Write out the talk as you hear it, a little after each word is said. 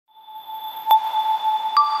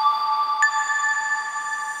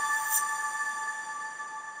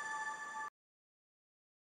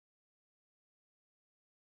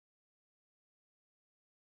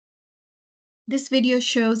This video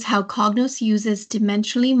shows how Cognos uses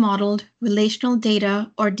dimensionally modeled relational data,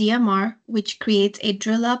 or DMR, which creates a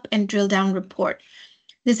drill up and drill down report.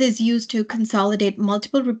 This is used to consolidate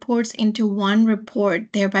multiple reports into one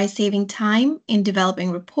report, thereby saving time in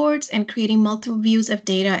developing reports and creating multiple views of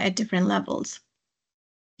data at different levels.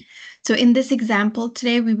 So in this example,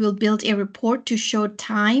 today we will build a report to show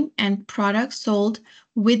time and products sold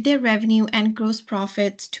with their revenue and gross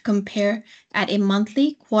profits to compare at a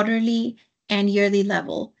monthly, quarterly, and yearly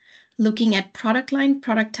level, looking at product line,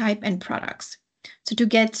 product type, and products. So to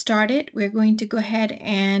get started, we're going to go ahead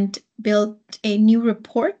and build a new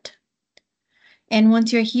report. And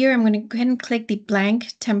once you're here, I'm going to go ahead and click the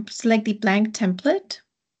select the blank template.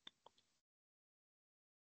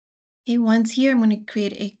 Okay, once here, I'm going to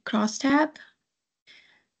create a crosstab.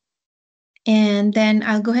 And then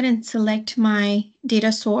I'll go ahead and select my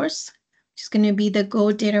data source, which is going to be the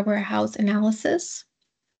Go Data Warehouse Analysis.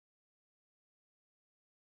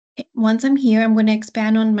 Okay, once I'm here, I'm going to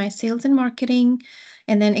expand on my sales and marketing,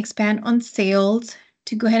 and then expand on sales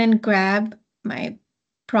to go ahead and grab my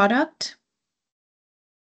product.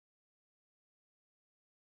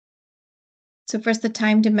 So first, the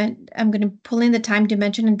time dimension, I'm going to pull in the time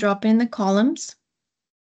dimension and drop it in the columns.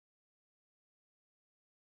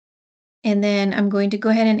 And then I'm going to go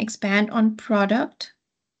ahead and expand on product.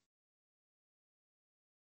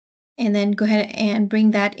 And then go ahead and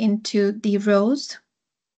bring that into the rows.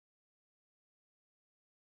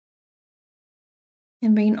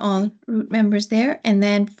 And bring all root members there. And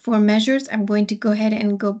then for measures, I'm going to go ahead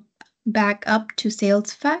and go back up to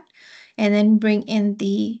sales fact and then bring in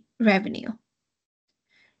the revenue.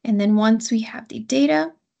 And then once we have the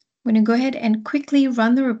data, I'm going to go ahead and quickly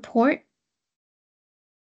run the report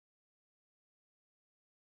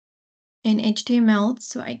in HTML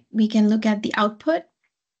so we can look at the output.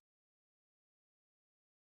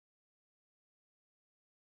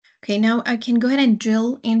 Okay, now I can go ahead and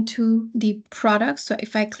drill into the products. So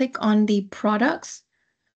if I click on the products,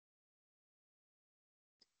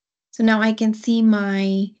 so now I can see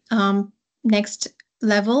my next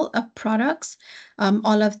level of products,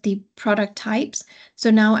 all of the product types.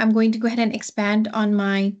 So now I'm going to go ahead and expand on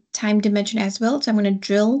my time dimension as well. So I'm going to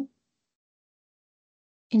drill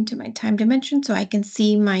into my time dimension so I can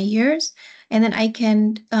see my years, and then I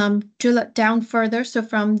can drill it down further. So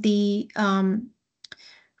from the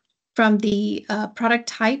product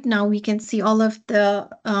type, now we can see all of the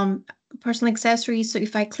personal accessories. So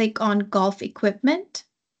if I click on golf equipment,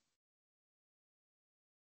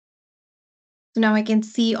 so now I can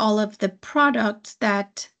see all of the products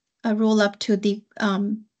that roll up to the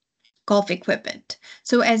golf equipment.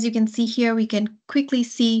 So as you can see here, we can quickly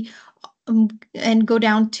see and go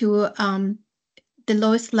down to the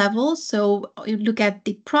lowest level. So you look at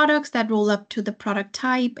the products that roll up to the product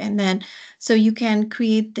type, and then so you can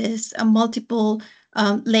create this multiple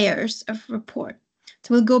layers of report.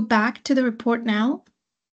 So we'll go back to the report now.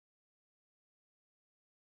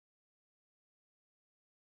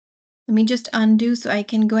 Let me just undo so I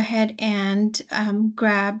can go ahead and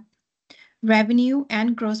grab revenue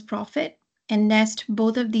and gross profit and nest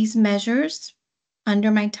both of these measures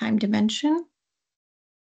under my time dimension.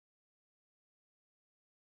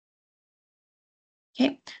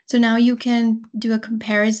 Okay, so now you can do a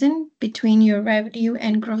comparison between your revenue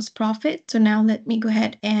and gross profit. So now let me go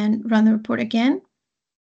ahead and run the report again.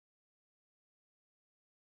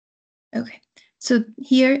 Okay, so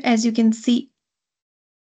here, as you can see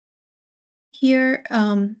here,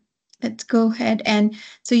 let's go ahead and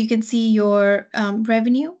so you can see your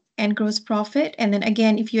revenue and gross profit. And then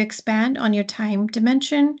again, if you expand on your time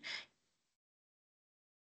dimension,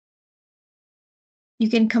 you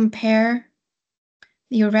can compare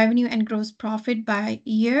your revenue and gross profit by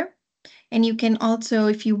year. And you can also,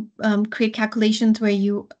 if you create calculations where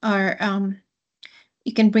you are,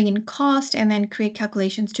 you can bring in cost and then create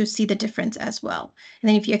calculations to see the difference as well. And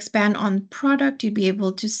then if you expand on product, you'd be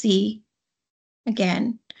able to see,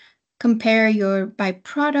 again, compare your by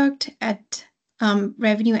product at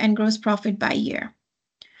revenue and gross profit by year.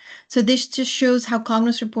 So this just shows how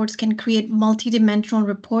Cognos reports can create multidimensional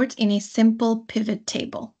reports in a simple pivot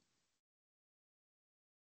table.